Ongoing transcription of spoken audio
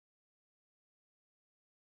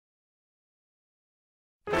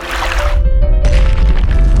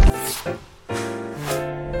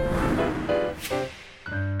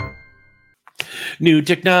New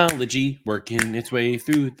technology working its way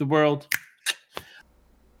through the world.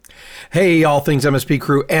 Hey, all things MSP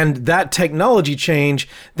crew. And that technology change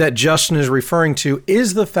that Justin is referring to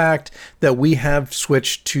is the fact that we have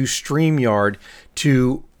switched to StreamYard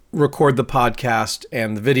to record the podcast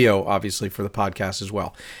and the video, obviously, for the podcast as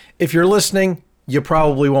well. If you're listening, you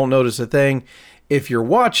probably won't notice a thing. If you're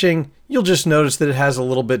watching, you'll just notice that it has a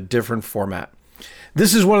little bit different format.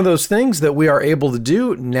 This is one of those things that we are able to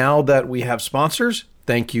do now that we have sponsors.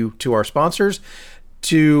 Thank you to our sponsors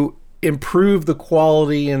to improve the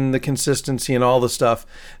quality and the consistency and all the stuff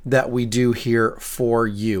that we do here for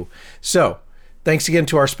you. So thanks again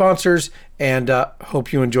to our sponsors, and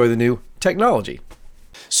hope you enjoy the new technology.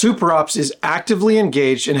 SuperOps is actively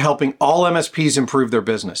engaged in helping all MSPs improve their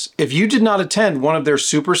business. If you did not attend one of their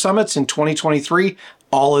super summits in 2023,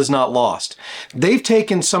 all is not lost. They've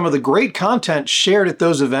taken some of the great content shared at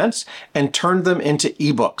those events and turned them into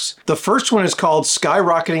ebooks. The first one is called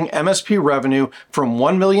Skyrocketing MSP Revenue from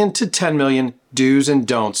 1 million to 10 million Do's and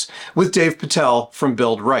Don'ts with Dave Patel from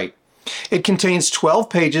Build Right. It contains 12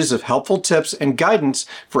 pages of helpful tips and guidance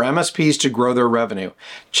for MSPs to grow their revenue.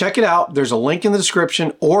 Check it out. There's a link in the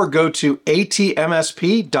description, or go to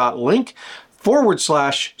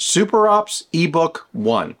atmsp.link/SuperOps ebook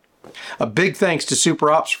 1. A big thanks to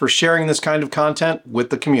SuperOps for sharing this kind of content with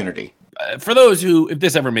the community. For those who, if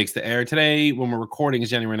this ever makes the air, today when we're recording is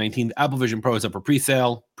January 19th, Apple Vision Pro is up for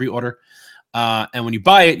pre-order. And when you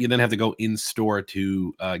buy it, you then have to go in store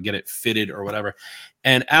to get it fitted or whatever.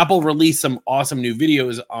 And Apple released some awesome new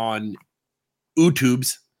videos on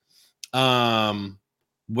YouTube's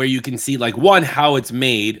where you can see, like, one, how it's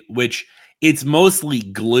made, which it's mostly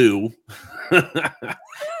glue,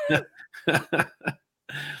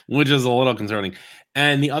 which is a little concerning.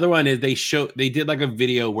 And the other one is they did like a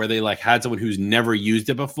video where they like had someone who's never used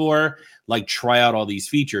it before, like try out all these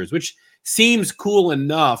features, which seems cool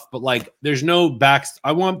enough, but like there's no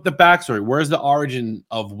I want the backstory. Where's the origin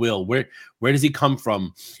of Will? Where does he come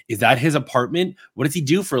from? Is that his apartment? What does he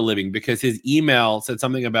do for a living? Because his email said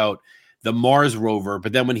something about the Mars rover,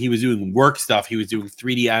 but then when he was doing work stuff, he was doing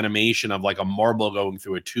 3D animation of like a marble going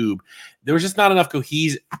through a tube. There was just not enough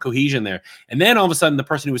cohesion there. And then all of a sudden, the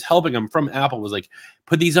person who was helping him from Apple was like,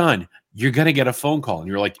 put these on. You're going to get a phone call. And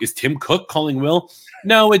you're like, is Tim Cook calling Will?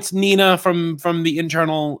 No, it's Nina from the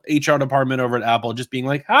internal HR department over at Apple just being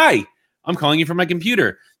like, hi, I'm calling you from my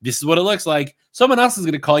computer. This is what it looks like. Someone else is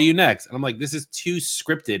going to call you next. And I'm like, this is too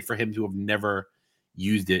scripted for him to have never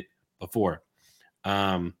used it before.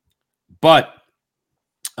 But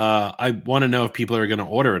I want to know if people are going to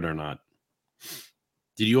order it or not.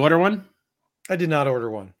 Did you order one? I did not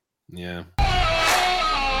order one. Yeah.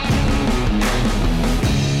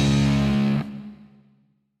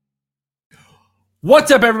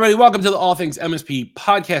 What's up, everybody? Welcome to the All Things MSP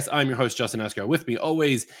podcast. I'm your host, Justin Esco. With me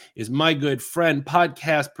always is my good friend,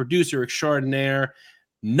 podcast producer extraordinaire,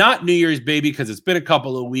 not New Year's baby because it's been a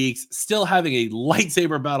couple of weeks, still having a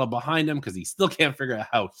lightsaber battle behind him because he still can't figure out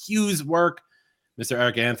how hues work, Mr.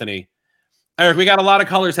 Eric Anthony. Eric, we got a lot of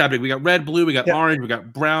colors happening. We got red, blue, we got orange, we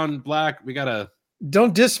got brown, black. We got a...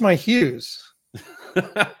 Don't diss my hues.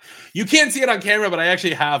 You can't see it on camera, but I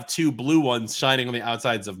actually have two blue ones shining on the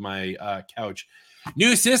outsides of my couch.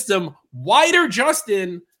 New system, wider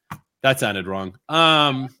Justin. That sounded wrong.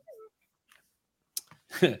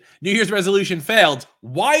 New Year's resolution failed.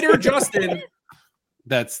 Wider Justin.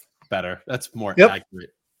 That's better. That's more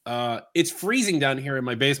accurate. It's freezing down here in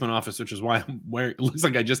my basement office, which is why I'm wearing. It looks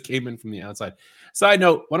like I just came in from the outside. Side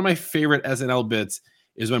note: one of my favorite SNL bits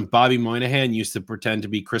is when Bobby Moynihan used to pretend to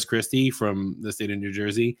be Chris Christie from the state of New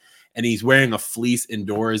Jersey, and he's wearing a fleece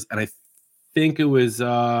indoors. And I think it was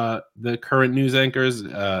the current news anchors,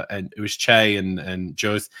 and it was Che and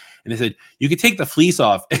Jost, and they said, you could take the fleece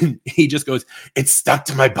off, and he just goes, it's stuck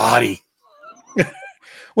to my body.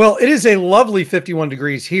 Well, it is a lovely 51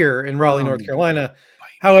 degrees here in Raleigh, North Carolina.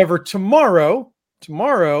 However, tomorrow,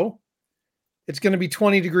 it's going to be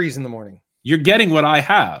 20 degrees in the morning. You're getting what I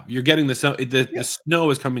have. You're getting the snow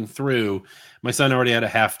is coming through. My son already had a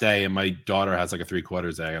half day, and my daughter has like a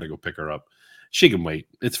 3/4 day. I got to go pick her up. She can wait.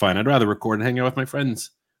 It's fine. I'd rather record and hang out with my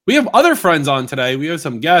friends. We have other friends on today. We have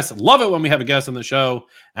some guests. Love it when we have a guest on the show.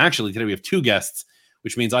 Actually, today we have two guests,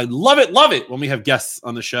 which means I love it when we have guests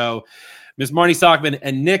on the show. Miss Marnie Stockman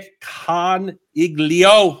and Nick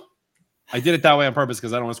Coniglio. I did it that way on purpose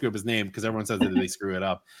because I don't want to screw up his name because everyone says that they screw it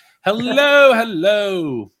up.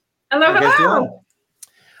 Hello.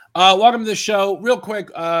 Welcome to the show. Real quick,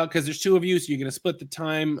 because there's two of you, so you're going to split the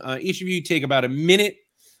time. Each of you take about a minute.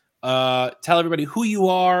 Tell everybody who you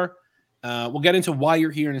are, We'll get into why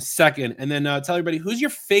you're here in a second, and then tell everybody who's your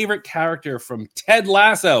favorite character from Ted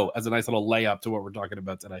Lasso as a nice little layup to what we're talking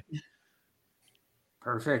about today.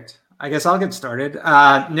 Perfect. I guess I'll get started.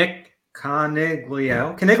 Nick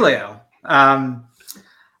Coniglio.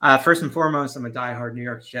 First and foremost, I'm a diehard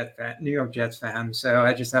New York Jets fan, so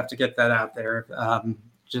I just have to get that out there.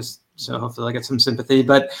 Just so hopefully I get some sympathy.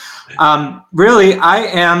 But really, I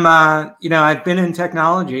am. I've been in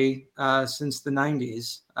technology since the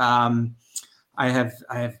 '90s. I have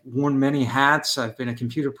worn many hats. I've been a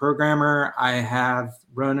computer programmer. I have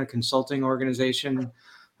run a consulting organization,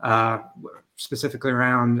 specifically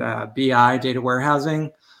around BI, data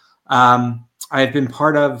warehousing. I've been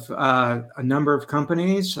part of a number of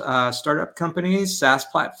companies, startup companies, SaaS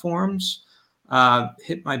platforms.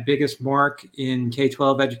 Hit my biggest mark in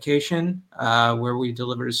K-12 education, where we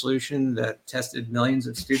delivered a solution that tested millions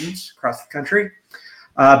of students across the country.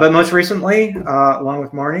 But most recently, along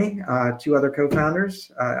with Marnie, two other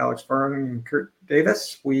co-founders, Alex Furman and Kurt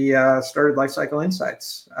Davis, we started Lifecycle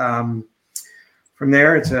Insights. From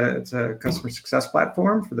there, it's a customer success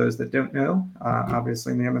platform for those that don't know,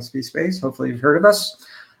 obviously in the MSP space. Hopefully you've heard of us.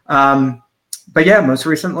 But yeah, most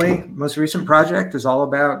recent project is all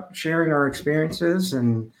about sharing our experiences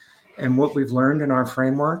and what we've learned in our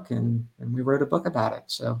framework, and we wrote a book about it.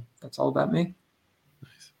 So that's all about me.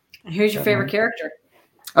 Nice. Who's your favorite character?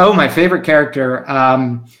 Oh, my favorite character.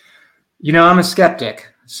 I'm a skeptic.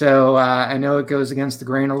 So I know it goes against the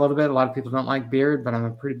grain a little bit. A lot of people don't like Beard, but I'm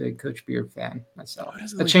a pretty big Coach Beard fan myself.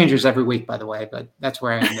 It changes every week, by the way, but that's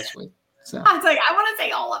where I am this week. So I was like, I want to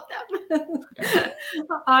say all of them. Yeah.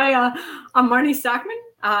 I'm Marnie Stockman.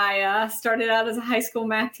 I started out as a high school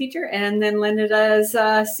math teacher and then landed as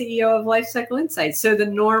CEO of Lifecycle Insights. So the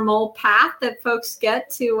normal path that folks get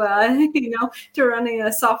to running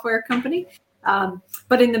a software company.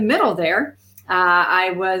 But in the middle there,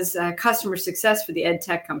 I was customer success for the ed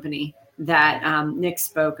tech company that Nick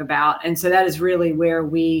spoke about. And so that is really where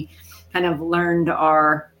we kind of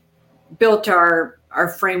built our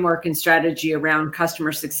framework and strategy around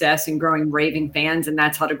customer success and growing raving fans. And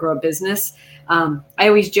that's how to grow a business. I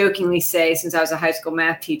always jokingly say, since I was a high school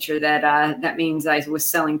math teacher, that means I was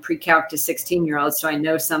selling pre-calc to 16-year-olds. So I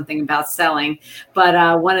know something about selling.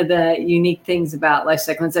 But one of the unique things about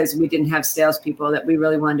Lifecycle Insights is we didn't have salespeople, that we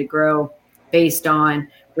really wanted to grow based on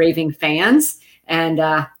raving fans. And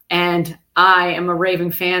I am a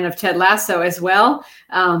raving fan of Ted Lasso as well.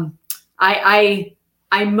 I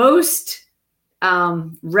most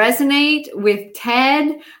resonate with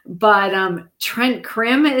Ted, but Trent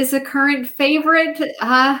Krim is a current favorite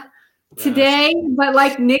today. But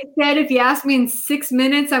like Nick said, if you ask me in 6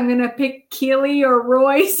 minutes, I'm going to pick Keely or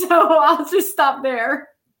Roy. So I'll just stop there.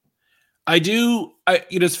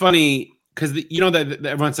 It's funny because that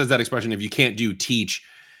everyone says that expression, if you can't do, teach.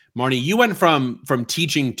 Marnie, you went from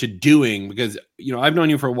teaching to doing, because I've known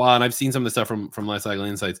you for a while and I've seen some of the stuff from Lifecycle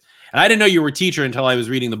Insights, and I didn't know you were a teacher until I was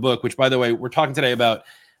reading the book. Which, by the way, we're talking today about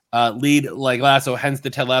Lead Like Lasso, hence the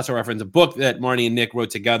Ted Lasso reference, a book that Marnie and Nick wrote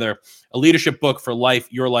together, a leadership book for life,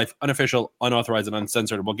 your life, unofficial, unauthorized, and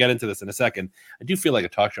uncensored. We'll get into this in a second. I do feel like a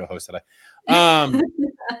talk show host today.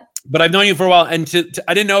 But I've known you for a while, and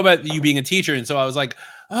I didn't know about you being a teacher, and so I was like,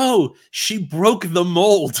 oh, she broke the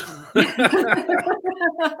mold.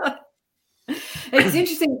 It's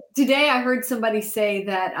interesting. Today I heard somebody say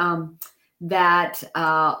that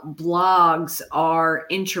blogs are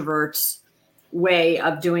introverts' way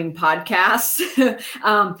of doing podcasts.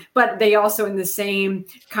 But they also, in the same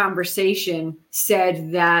conversation,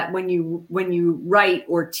 said that when you write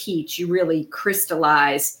or teach, you really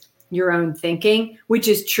crystallize your own thinking, which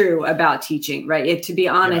is true about teaching, right? To be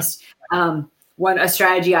honest, what a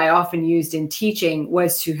strategy I often used in teaching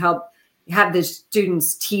was to help have the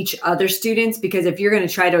students teach other students, because if you're going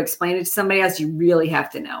to try to explain it to somebody else, you really have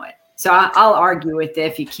to know it. So I'll argue with it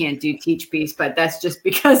if you can't do teach piece, but that's just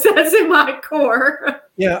because that's in my core.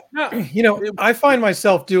 Yeah. I find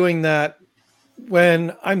myself doing that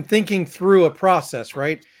when I'm thinking through a process,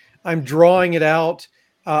 right? I'm drawing it out.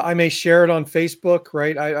 I may share it on Facebook,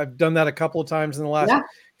 right? I've done that a couple of times in the last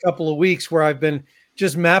couple of weeks, where I've been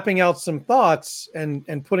just mapping out some thoughts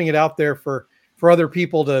and putting it out there for other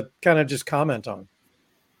people to kind of just comment on.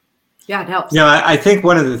 Yeah, it helps. I think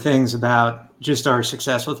one of the things about just our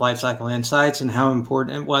success with Lifecycle Insights and how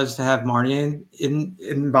important it was to have Marnie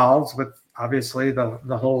involved with, obviously,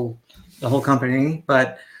 the whole company.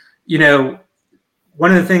 But, one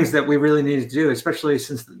of the things that we really needed to do, especially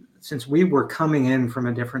since we were coming in from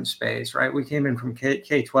a different space, right? We came in from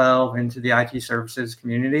K-12 into the IT services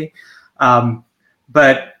community.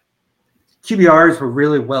 But QBRs were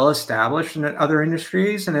really well established in other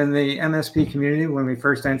industries, and in the MSP community when we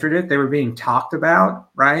first entered it, they were being talked about,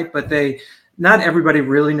 right? But not everybody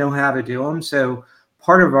really know how to do them. So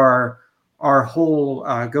part of our whole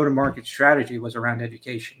go-to-market strategy was around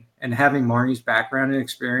education, and having Marnie's background and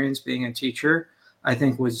experience being a teacher, I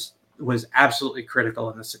think was absolutely critical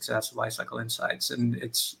in the success of Lifecycle Insights. And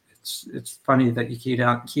it's funny that you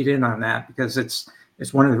keyed in on that, because it's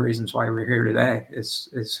one of the reasons why we're here today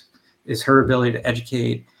is her ability to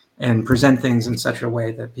educate and present things in such a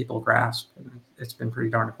way that people grasp. And it's been pretty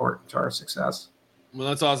darn important to our success. Well,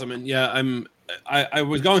 that's awesome. And yeah, I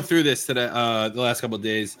was going through this today, the last couple of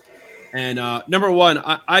days. And number one,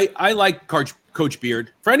 I like Coach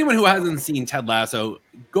Beard. For anyone who hasn't seen Ted Lasso,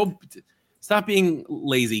 go stop being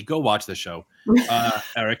lazy. Go watch the show,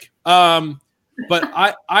 Eric. But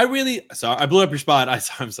I really, sorry, I blew up your spot.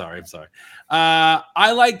 I'm sorry.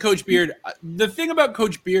 I like Coach Beard. The thing about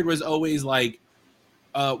Coach Beard was always like,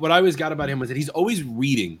 what I always got about him was that he's always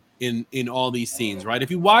reading in all these scenes, right?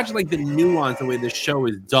 If you watch like the nuance, the way the show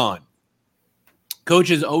is done,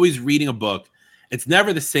 Coach is always reading a book. It's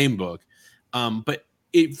never the same book. But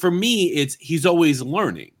for me, he's always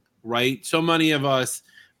learning, right? So many of us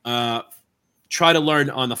try to learn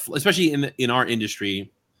on the, especially in our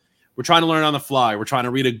industry. We're trying to learn on the fly. We're trying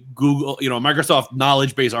to read a Google, Microsoft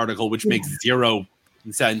knowledge base article, which makes zero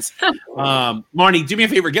sense. Marnie, do me a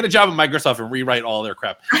favor, get a job at Microsoft and rewrite all their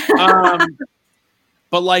crap.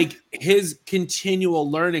 But like his continual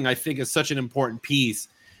learning, I think, is such an important piece,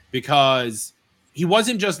 because he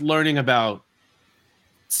wasn't just learning about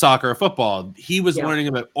soccer or football. He was learning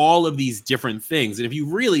about all of these different things. And if you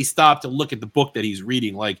really stop to look at the book that he's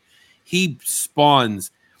reading, like he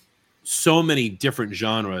spawns so many different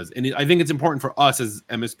genres. And I think it's important for us as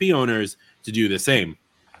MSP owners to do the same.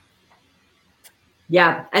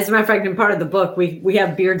 Yeah. As a matter of fact, in part of the book, we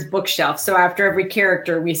have Beard's bookshelf. So after every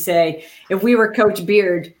character, we say, if we were Coach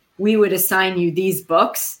Beard, we would assign you these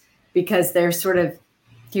books, because they're sort of,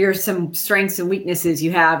 here's some strengths and weaknesses you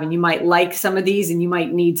have, and you might like some of these and you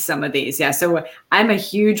might need some of these. Yeah. So I'm a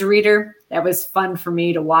huge reader. That was fun for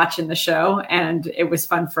me to watch in the show. And it was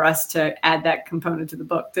fun for us to add that component to the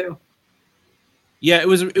book too. Yeah,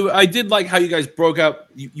 I did like how you guys broke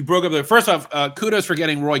up. You broke up there. First off, kudos for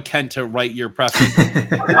getting Roy Kent to write your preface.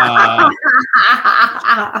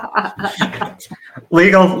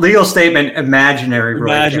 Legal statement. Imaginary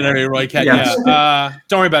Roy Kent. Yes. Yeah.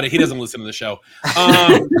 Don't worry about it. He doesn't listen to the show.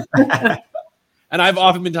 And I've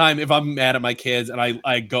often been time if I'm mad at my kids and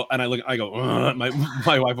I go and I look, I go.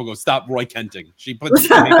 My wife will go, stop Roy Kenting. She makes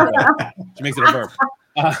it a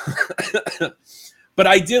verb. But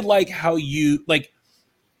I did like how you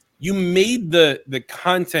made the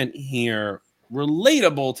content here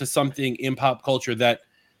relatable to something in pop culture that,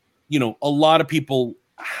 a lot of people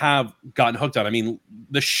have gotten hooked on. I mean,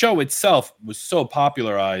 the show itself was so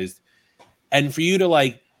popularized, and for you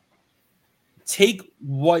to take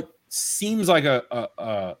what seems like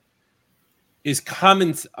is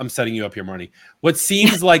common. I'm setting you up here, Marnie. What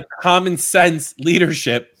seems like common sense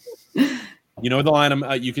leadership. You know the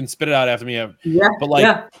line. You can spit it out after me. And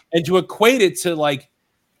to equate it to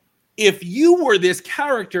if you were this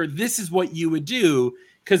character, this is what you would do.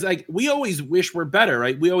 Because we always wish we're better,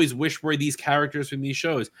 right? We always wish we're these characters from these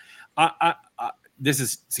shows. This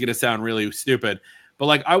is going to sound really stupid,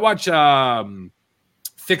 but I watch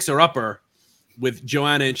Fixer Upper with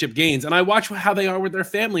Joanna and Chip Gaines, and I watch how they are with their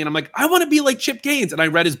family, and I'm like, I want to be like Chip Gaines. And I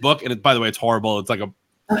read his book, and by the way, it's horrible. It's like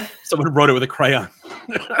someone wrote it with a crayon.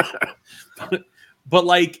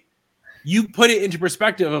 But you put it into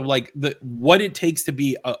perspective of what it takes to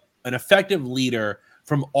be an effective leader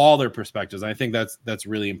from all their perspectives. I think that's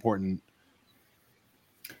really important.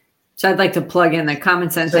 So I'd like to plug in the common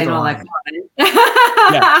sense ain't all that common.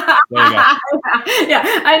 Yeah, there you go.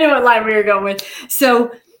 Yeah, I knew what line we were going with.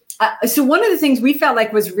 So one of the things we felt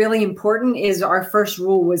like was really important is our first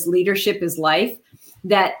rule was leadership is life,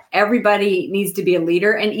 that everybody needs to be a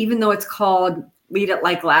leader. And even though it's called Lead It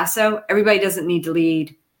Like Lasso, everybody doesn't need to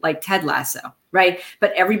lead like Ted Lasso, right?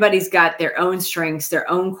 But everybody's got their own strengths, their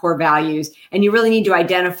own core values. And you really need to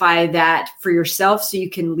identify that for yourself so you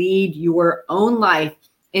can lead your own life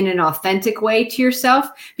in an authentic way to yourself,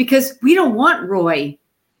 because we don't want Roy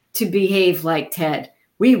to behave like Ted.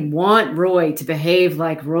 We want Roy to behave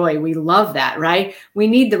like Roy. We love that, right? We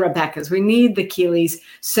need the Rebeccas. We need the Keeleys.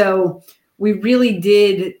 So we really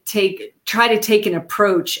did try to take an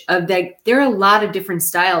approach of that. There are a lot of different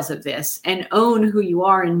styles of this, and own who you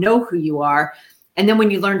are and know who you are. And then when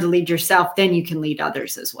you learn to lead yourself, then you can lead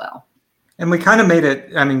others as well. And we kind of made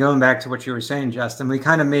it, going back to what you were saying, Justin, we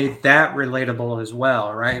kind of made that relatable as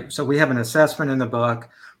well, right? So we have an assessment in the book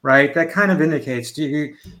right? That kind of indicates,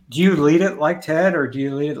 do you lead it like Ted or do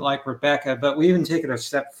you lead it like Rebecca? But we even take it a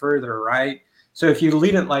step further, right? So if you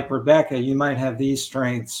lead it like Rebecca, you might have these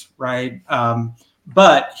strengths, right?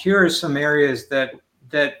 But here are some areas that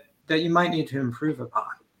you might need to improve upon,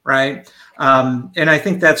 right? And I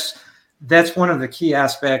think that's one of the key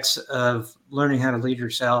aspects of learning how to lead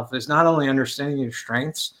yourself, is not only understanding your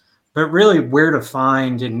strengths, but really where to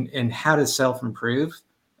find and how to self-improve.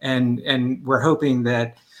 And we're hoping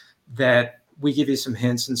that we give you some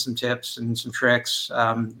hints and some tips and some tricks.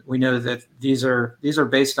 We know that these are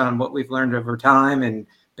based on what we've learned over time and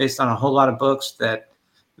based on a whole lot of books that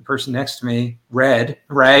the person next to me read,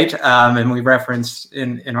 right? And we referenced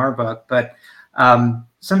in our book. But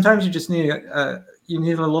sometimes you just need a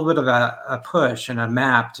little bit of a push and a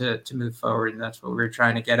map to move forward. And that's what we were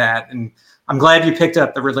trying to get at. And I'm glad you picked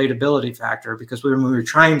up the relatability factor, because when we were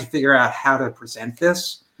trying to figure out how to present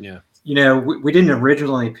this, we didn't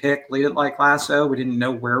originally pick Lead It Like Lasso. We didn't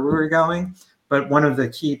know where we were going. But one of the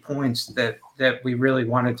key points that we really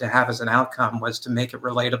wanted to have as an outcome was to make it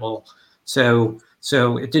relatable. So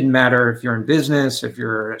it didn't matter if you're in business, if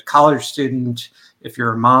you're a college student, if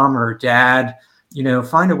you're a mom or a dad,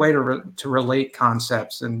 find a way to relate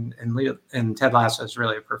concepts, and Ted Lasso is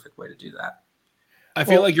really a perfect way to do that. I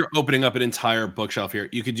feel like you're opening up an entire bookshelf here.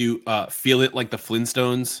 You could do Feel It Like the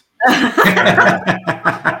Flintstones.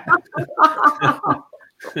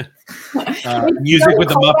 Music with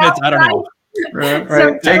the Muppets. I don't know.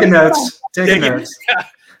 Right. Taking notes.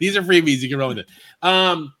 These are freebies. You can roll with it.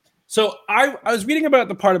 So I was reading about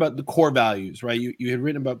the part about the core values, right? You had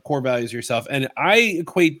written about core values yourself, and I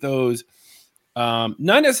equate those not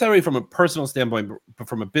necessarily from a personal standpoint, but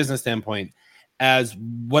from a business standpoint, as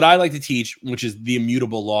what I like to teach, which is the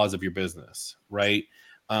immutable laws of your business, right?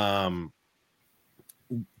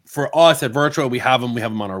 For us at Virtual, we have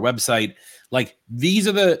them on our website. Like, these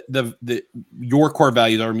are the your core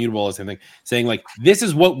values are immutable, as something saying like, this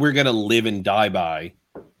is what we're gonna live and die by.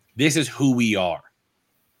 This is who we are,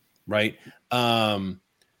 right? Am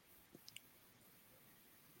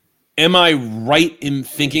I right in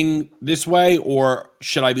thinking this way, or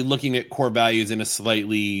should I be looking at core values in a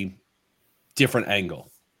slightly different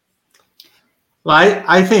angle? Well,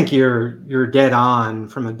 I think you're dead on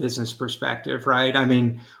from a business perspective, right? I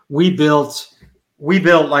mean, we built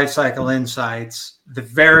Lifecycle Insights. The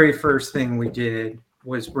very first thing we did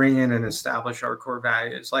was bring in and establish our core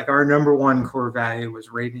values. Like, our number one core value was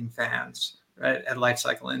raving fans, right, at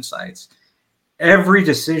Lifecycle Insights. Every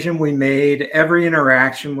decision we made, every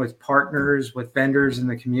interaction with partners, with vendors in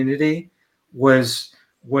the community was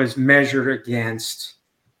measured against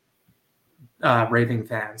raving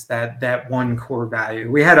fans, that one core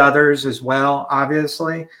value. We had others as well,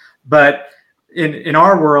 obviously, but in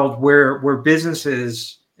our world, where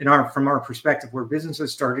businesses, from our perspective, where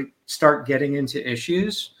businesses start getting into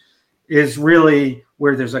issues, is really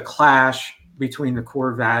where there's a clash between the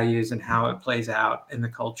core values and how it plays out in the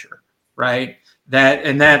culture, right?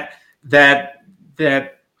 That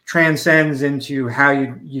transcends into how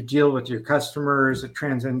you deal with your customers. It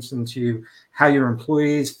transcends into how your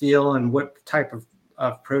employees feel and what type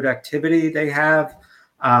of productivity they have.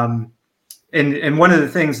 And one of the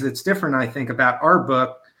things that's different, I think, about our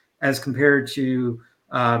book as compared to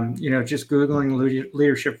just Googling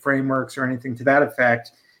leadership frameworks or anything to that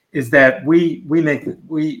effect, is that we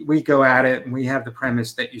go at it and we have the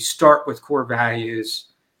premise that you start with core values.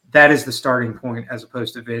 That is the starting point, as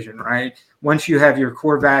opposed to vision, right? Once you have your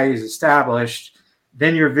core values established,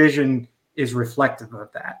 then your vision is reflective of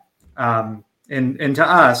that. And to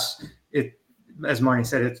us, it, as Marnie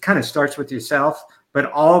said, it kind of starts with yourself,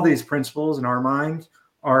 but all these principles in our mind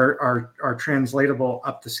are translatable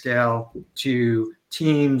up the scale to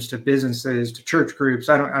teams, to businesses, to church groups.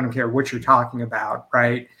 I don't care what you're talking about,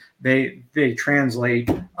 right? They translate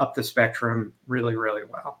up the spectrum really, really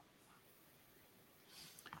well.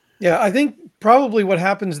 Yeah, I think probably what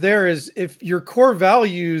happens there is, if your core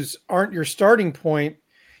values aren't your starting point,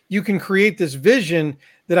 you can create this vision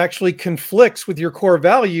that actually conflicts with your core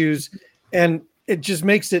values, and it just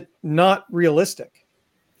makes it not realistic.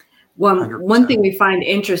 One thing we find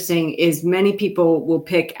interesting is many people will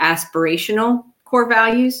pick aspirational core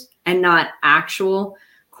values and not actual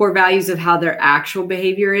core values of how their actual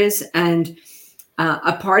behavior is. And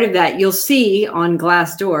a part of that, you'll see on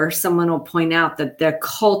Glassdoor, someone will point out that their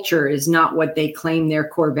culture is not what they claim their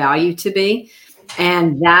core value to be.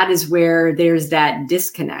 And that is where there's that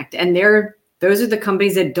disconnect. And those are the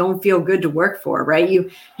companies that don't feel good to work for, right?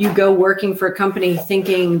 You go working for a company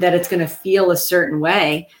thinking that it's going to feel a certain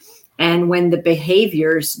way. And when the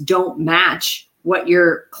behaviors don't match what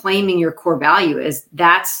you're claiming your core value is,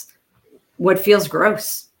 that's what feels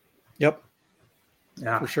gross. Yep.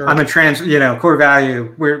 Yeah, for sure. I'm a core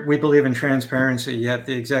value. We believe in transparency, yet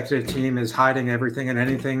the executive team is hiding everything and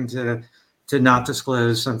anything to not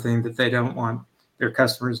disclose something that they don't want their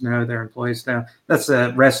customers know, their employees know. That's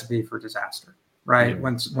a recipe for disaster, right? Yeah.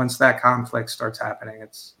 Once that conflict starts happening,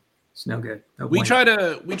 it's no good. No We point. try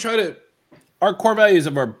to our core values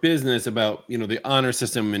of our business about, the honor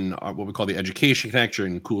system and what we call the education connection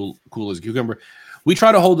and cool as a cucumber. We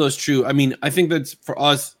try to hold those true. I mean, I think that's for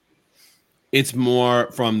us, it's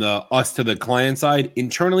more from the us to the client side.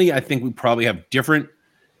 Internally, I think we probably have different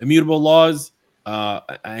immutable laws.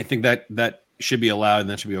 I think that should be allowed and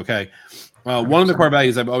that should be okay. One of the core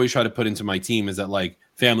values I've always tried to put into my team is that, like,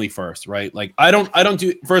 family first, right? Like, I don't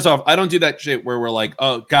do, first off, I don't do that shit where we're like,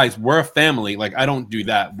 oh, guys, we're a family. Like, I don't do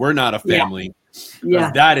that. We're not a family.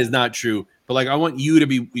 Yeah. That is not true. But, like, I want you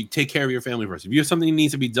to take care of your family first. If you have something that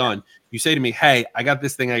needs to be done, you say to me, hey, I got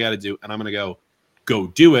this thing I got to do, and I'm going to go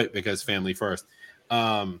do it because family first.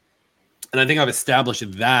 And I think I've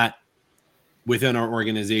established that within our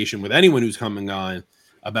organization with anyone who's coming on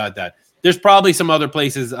about that. There's probably some other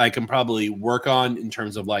places I can probably work on in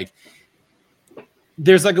terms of, like,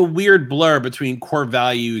 there's like a weird blur between core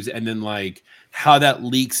values and then, like, how that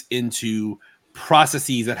leaks into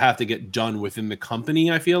processes that have to get done within the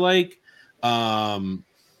company, I feel like. And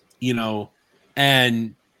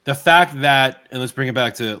the fact that, and let's bring it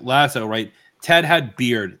back to Lasso, right? Ted had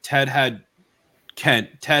Beard, Ted had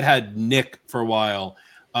Kent, Ted had Nick for a while.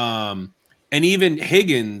 And even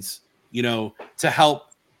Higgins, to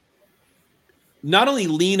help not only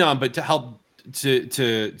lean on, but to help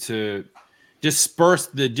to disperse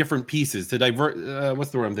the different pieces, to divert,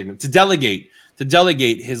 what's the word I'm thinking? To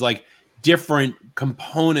delegate his, like, different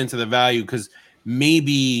components of the value, because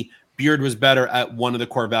maybe Beard was better at one of the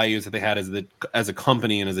core values that they had as a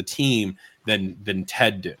company and as a team than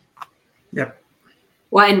Ted did. Yep.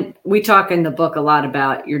 Well, and we talk in the book a lot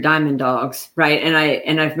about your diamond dogs, right?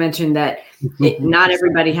 And I've mentioned that not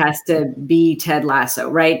everybody has to be Ted Lasso,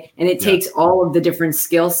 right? And it takes all of the different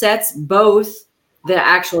skill sets, both the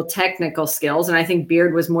actual technical skills. And I think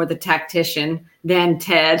Beard was more the tactician than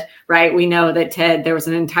Ted, right? We know that Ted, there was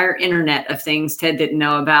an entire internet of things Ted didn't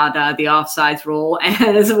know about the offsides rule,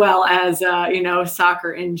 as well as,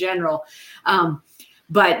 soccer in general.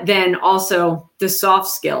 But then also the soft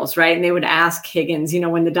skills, right? And they would ask Higgins,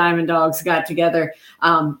 when the Diamond Dogs got together.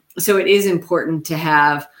 So it is important to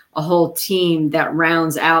have a whole team that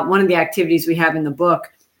rounds out. One of the activities we have in the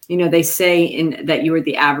book, they say that you are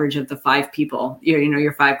the average of the 5 people,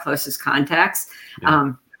 your 5 closest contacts.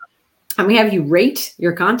 Yeah. And we have you rate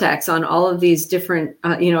your contacts on all of these different,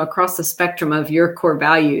 across the spectrum of your core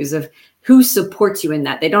values of who supports you in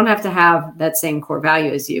that. They don't have to have that same core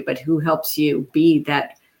value as you, but who helps you be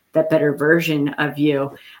that better version of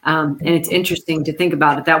you. And it's interesting to think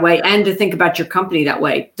about it that way and to think about your company that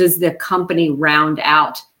way. Does the company round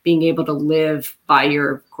out being able to live by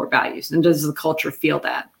your core values? And does the culture feel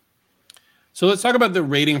that? So let's talk about the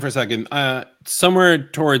rating for a second. Somewhere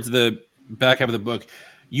towards the back half of the book,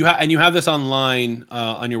 you have this online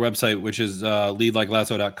on your website, which is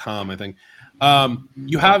leadlikelasso.com, I think.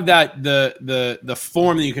 You have that the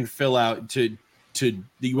form that you can fill out to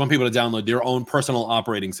you want people to download their own personal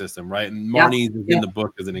operating system, right? And Marnie's is in the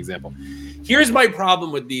book as an example. Here's my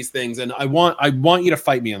problem with these things, and I want you to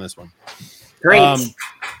fight me on this one. Great.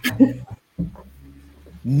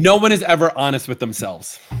 No one is ever honest with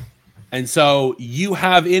themselves, and so you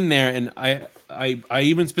have in there, and I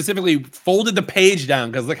even specifically folded the page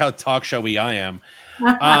down because look how talk showy I am.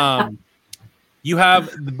 You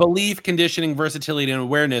have the belief, conditioning, versatility, and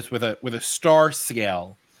awareness with a star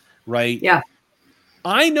scale, right? Yeah.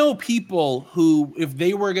 I know people who, if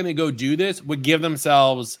they were going to go do this, would give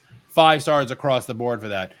themselves 5 stars across the board for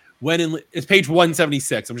that. It's page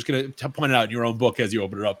 176. I'm just going to point it out in your own book as you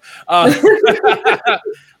open it up.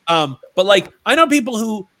 But, like, I know people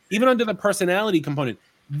who, even under the personality component,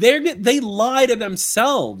 they lie to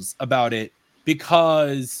themselves about it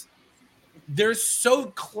because they're so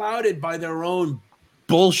clouded by their own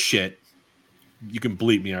bullshit. You can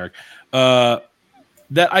bleep me, Eric.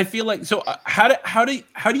 That I feel like. So how do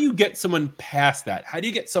you get someone past that? How do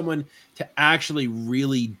you get someone to actually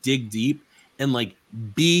really dig deep and, like,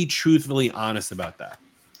 be truthfully honest about that?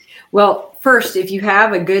 Well, first, if you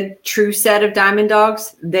have a good true set of diamond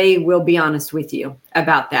dogs, they will be honest with you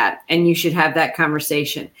about that, and you should have that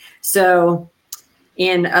conversation. So,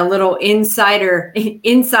 in a little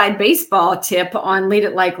inside baseball tip on Lead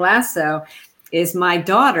It Like Lasso, is my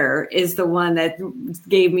daughter is the one that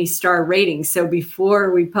gave me star ratings. So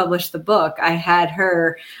before we published the book, I had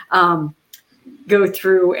her go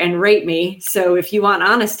through and rate me. So if you want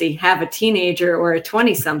honesty, have a teenager or a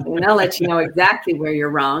 20-something. They'll let you know exactly where you're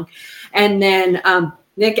wrong. And then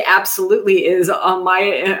Nick absolutely is on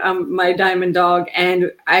my diamond dog.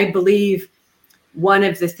 And I believe one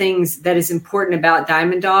of the things that is important about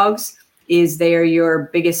diamond dogs is they are your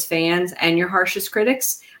biggest fans and your harshest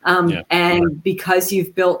critics. And because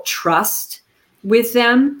you've built trust with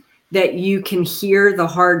them, that you can hear the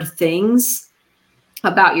hard things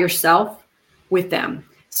about yourself with them.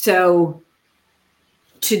 So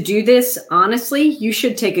to do this, honestly, you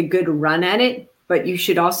should take a good run at it, but you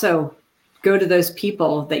should also go to those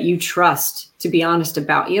people that you trust to be honest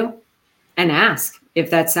about you and ask if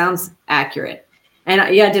that sounds accurate. And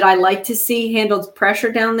did I like to see handled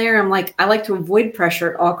pressure down there? I'm like, I like to avoid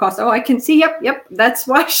pressure at all costs. Oh, I can see. Yep. That's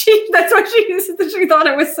why she thought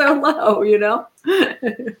it was so low,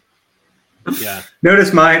 Yeah.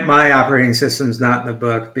 Notice my operating system's not in the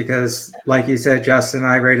book because, like you said, Justin,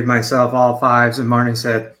 I rated myself all 5s, and Marnie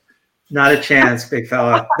said, "Not a chance, big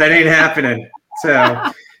fella. That ain't happening." So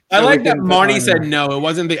I like that Marnie said no. It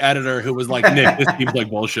wasn't the editor who was like, "Nick, this seems like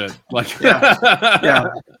bullshit." Like, yeah.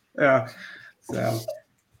 So,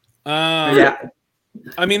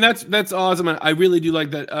 I mean, that's awesome. I really do like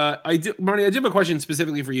that. Marnie, I do have a question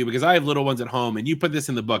specifically for you because I have little ones at home, and you put this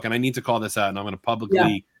in the book, and I need to call this out, and I'm going to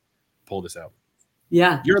publicly pull this out.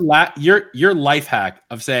 Yeah. Your life hack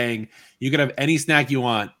of saying you can have any snack you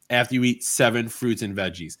want after you eat 7 fruits and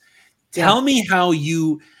veggies. Tell me how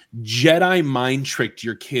you Jedi mind tricked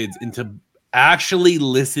your kids into actually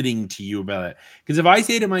listening to you about it. Because if I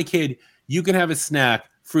say to my kid, you can have a snack,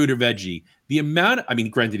 fruit or veggie,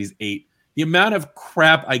 granted he's 8, the amount of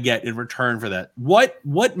crap I get in return for that. What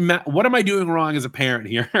am I doing wrong as a parent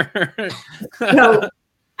here? No,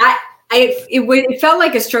 it felt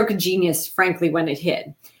like a stroke of genius, frankly, when it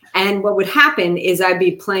hit. And what would happen is I'd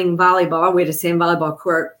be playing volleyball. We had a sand volleyball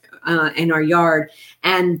court in our yard.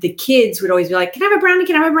 And the kids would always be like, "Can I have a brownie?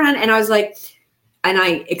 Can I have a brownie?" And I was like, and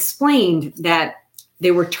I explained that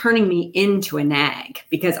they were turning me into a nag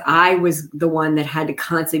because I was the one that had to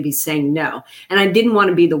constantly be saying no. And I didn't want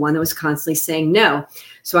to be the one that was constantly saying no.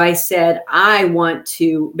 So I said, I want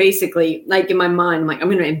to basically, like in my mind, I'm like, I'm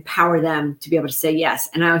going to empower them to be able to say yes.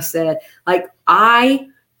 And I said, like, I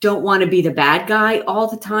don't want to be the bad guy all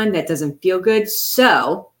the time. That doesn't feel good.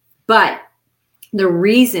 So, but the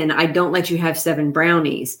reason I don't let you have 7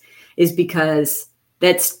 brownies is because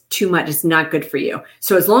that's too much. It's not good for you.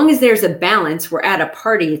 So as long as there's a balance, we're at a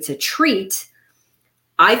party, it's a treat.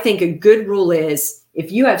 I think a good rule is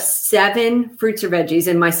if you have 7 fruits or veggies,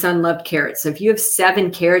 and my son loved carrots. So if you have 7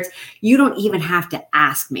 carrots, you don't even have to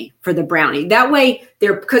ask me for the brownie. That way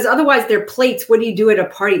because otherwise their plates, what do you do at a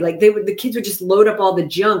party? Like the kids would just load up all the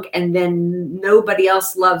junk and then nobody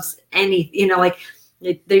else loves any,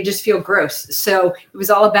 they just feel gross. So it was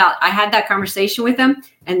all about, I had that conversation with them.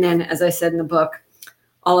 And then, as I said in the book,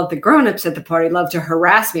 all of the grownups at the party love to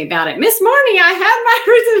harass me about it. "Miss Marnie, I have my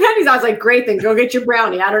fruits and veggies." I was like, "Great, then go get your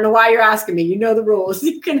brownie. I don't know why you're asking me. You know the rules.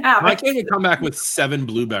 You can have My it." kid would come back with 7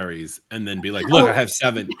 blueberries and then be like, "Look, I have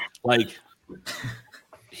 7." Like,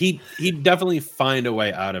 he'd definitely find a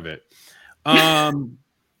way out of it.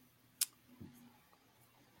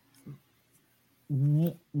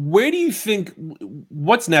 Where do you think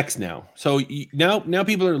what's next now? So now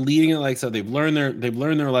people are leading it so they've learned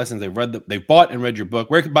their lessons. They've bought and read your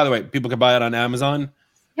book. Where, by the way, people can buy it on Amazon.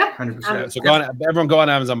 Yep, 100%. So everyone go on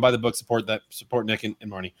Amazon, buy the book, support Nick and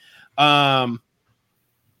Marnie.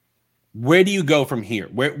 Where do you go from here?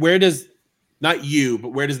 Where does, not you, but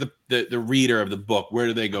where does the reader of the book, where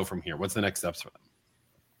do they go from here? What's the next steps for them?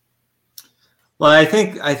 Well, I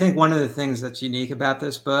think one of the things that's unique about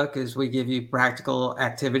this book is we give you practical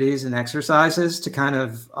activities and exercises to kind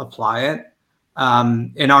of apply it.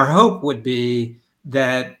 And our hope would be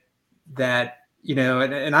that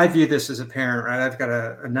and I view this as a parent, right? I've got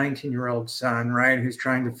a 19-year-old son, right, who's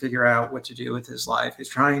trying to figure out what to do with his life. He's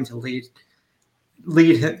trying to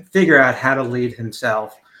figure out how to lead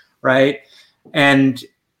himself, right? And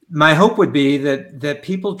my hope would be that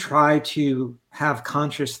people try to have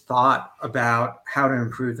conscious thought about how to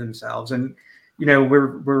improve themselves. And, I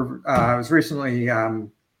was recently,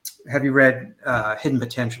 have you read Hidden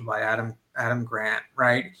Potential by Adam Grant,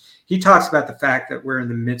 right? He talks about the fact that we're in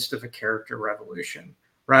the midst of a character revolution,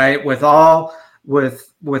 right? With all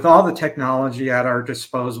the technology at our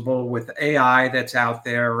disposal, with AI that's out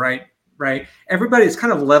there, right? Everybody's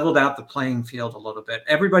kind of leveled out the playing field a little bit.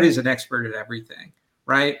 Everybody's an expert at everything,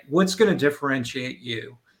 right? What's going to differentiate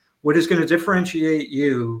you? What is going to differentiate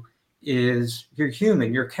you is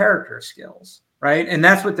your character skills, right? And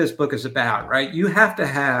that's what this book is about, right? You have to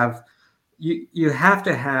have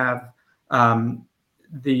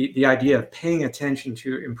the idea of paying attention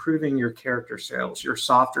to improving your character skills, your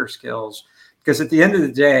softer skills, because at the end of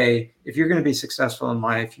the day, if you're going to be successful in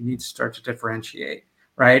life, you need to start to differentiate,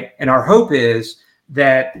 right? And our hope is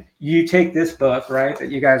that you take this book, right,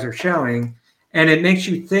 that you guys are showing, and it makes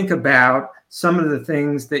you think about some of the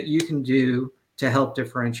things that you can do to help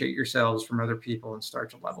differentiate yourselves from other people and start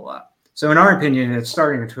to level up. So in our opinion, it's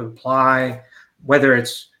starting to apply, whether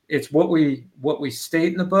it's what we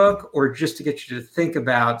state in the book, or just to get you to think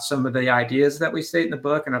about some of the ideas that we state in the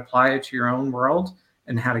book and apply it to your own world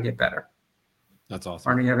and how to get better. That's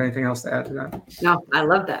awesome. Arnie, you have anything else to add to that? No, I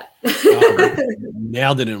love that.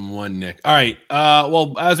 Nailed it in one, Nick. All right.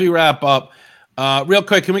 Well, as we wrap up, real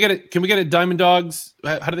quick, can we get a Diamond Dogs?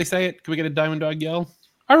 How do they say it? Can we get a Diamond Dog yell?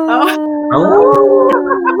 Oh.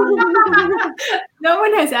 No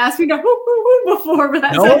one has asked me to before, but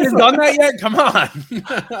no one has done that yet. Come on.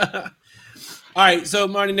 All right. So,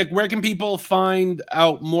 Marty, Nick, where can people find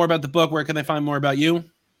out more about the book? Where can they find more about you?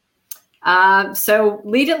 So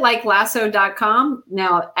leaditlikelasso.com.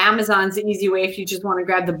 Now, Amazon's the easy way if you just want to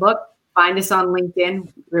grab the book. Find us on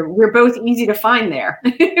LinkedIn. We're both easy to find there.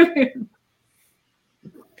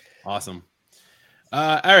 Awesome.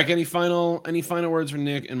 Eric, any final words for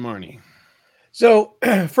Nick and Marnie? So,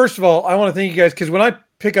 first of all, I want to thank you guys, because when I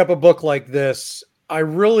pick up a book like this, I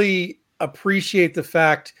really appreciate the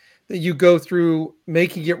fact that you go through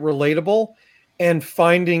making it relatable and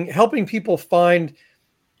helping people find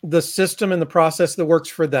the system and the process that works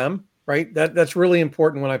for them, right? That's really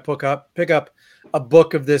important when I pick up a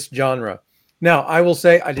book of this genre. Now, I will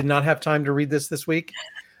say I did not have time to read this week,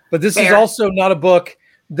 but this is also not a book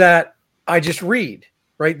that I just read,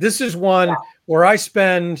 right? This is one where I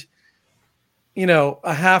spend,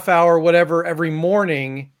 a half hour, whatever, every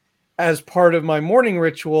morning as part of my morning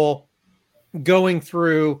ritual, going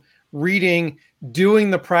through, reading, doing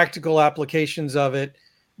the practical applications of it,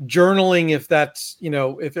 journaling if that's,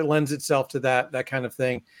 if it lends itself to that kind of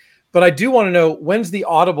thing. But I do want to know, when's the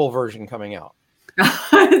Audible version coming out?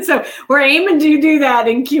 So we're aiming to do that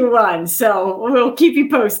in Q1. So we'll keep you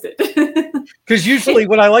posted. Because usually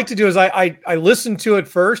what I like to do is I listen to it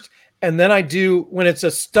first, and then I do, when it's a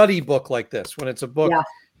study book like this, when it's a book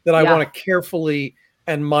that I want to carefully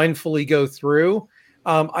and mindfully go through,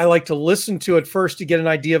 I like to listen to it first to get an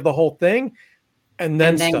idea of the whole thing, and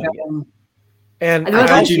then study it. And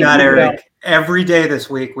I kid you not, Eric, every day this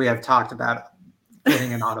week we have talked about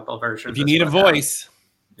getting an Audible version. If you need a voice.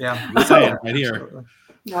 Yeah. I'm saying right here.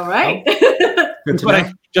 All right.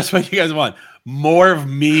 Just what you guys want. More of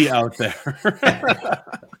me out there.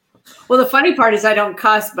 Well, the funny part is I don't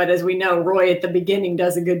cuss, but as we know, Roy at the beginning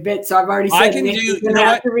does a good bit. So I've already said I can do.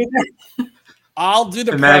 I'll do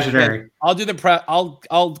the imaginary. Prep. I'll do the prep. I'll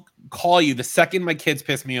call you the second my kids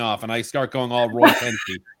piss me off and I start going all Roy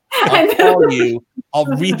Pensy. I'll call you. I'll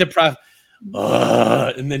read the prep,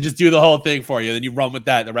 and then just do the whole thing for you. Then you run with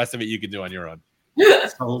that. The rest of it you can do on your own.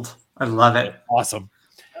 Sold. I love it. Awesome.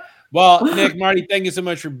 Well, Nick, Marty, thank you so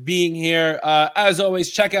much for being here. As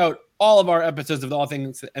always, check out all of our episodes of the All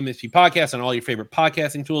Things MSP podcast on all your favorite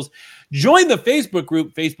podcasting tools. Join the Facebook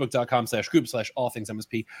group, facebook.com/group/all things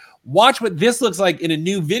MSP. Watch what this looks like in a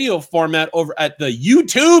new video format over at the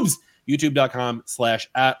YouTubes,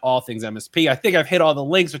 youtube.com/@allthingsmsp. I think I've hit all the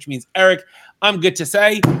links, which means, Eric, I'm good to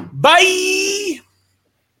say bye.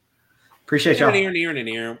 Appreciate y'all.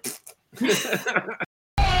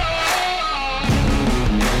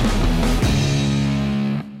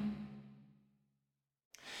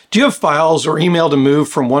 Do you have files or email to move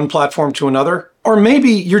from one platform to another? Or maybe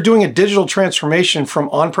you're doing a digital transformation from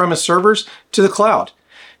on-premise servers to the cloud.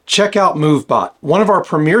 Check out MoveBot, one of our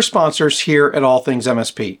premier sponsors here at All Things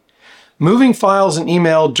MSP. Moving files and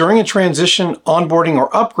email during a transition, onboarding,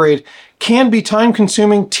 or upgrade can be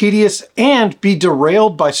time-consuming, tedious, and be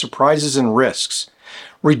derailed by surprises and risks.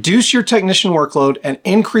 Reduce your technician workload and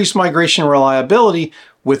increase migration reliability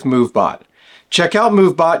with MoveBot. Check out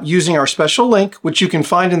MoveBot using our special link, which you can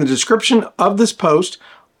find in the description of this post,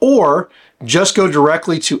 or just go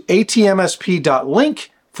directly to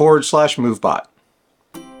atmsp.link/MoveBot.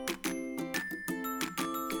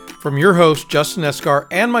 From your host, Justin Escar,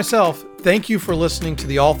 and myself, thank you for listening to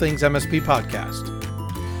the All Things MSP podcast.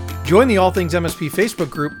 Join the All Things MSP Facebook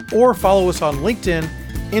group or follow us on LinkedIn,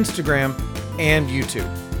 Instagram, and YouTube.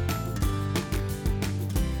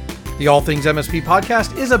 The All Things MSP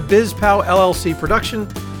podcast is a BizPow LLC production,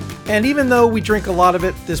 and even though we drink a lot of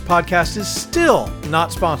it, this podcast is still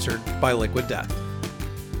not sponsored by Liquid Death.